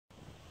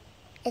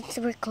It's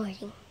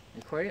recording.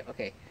 Recording?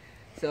 Okay.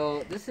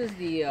 So this is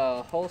the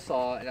hole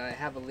saw, and I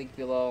have a link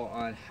below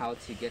on how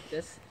to get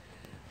this.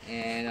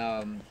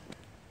 And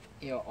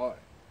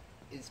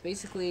it's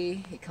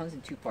basically, it comes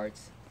in two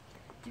parts.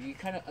 If you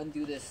kind of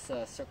undo this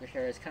circuit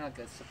here, it's kind of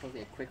like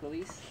supposedly a quick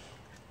release,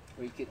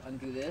 where you could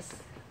undo this,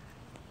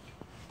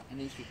 and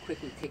then you can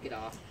quickly take it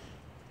off.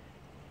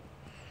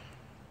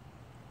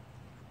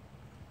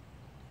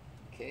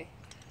 Okay,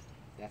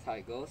 that's how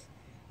it goes.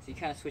 So you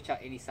kind of switch out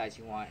any size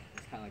you want.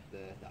 It's kind of like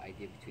the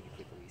idea between the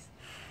quick release.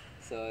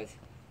 So it's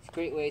a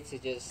great way to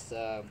just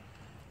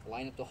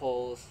line up the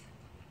holes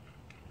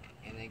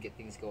and then get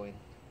things going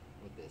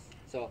with this.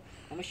 So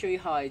I'm going to show you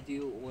how I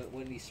do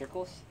one of these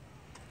circles.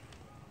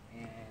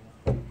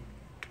 And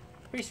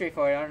pretty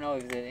straightforward. I don't know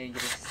if there's any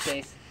given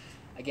space.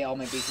 I get all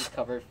my bases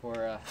covered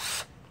for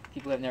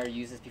people who have never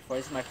used this before.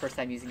 This is my first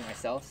time using it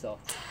myself. So,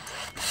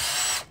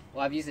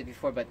 well, I've used it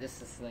before, but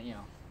this is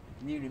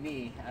new to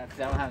me because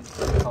I don't have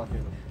this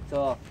culture.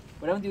 So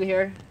what I'm gonna do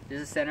here,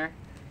 there's a center.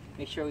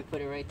 Make sure we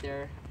put it right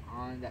there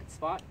on that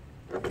spot.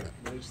 And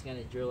we're just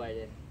gonna drill right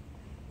in.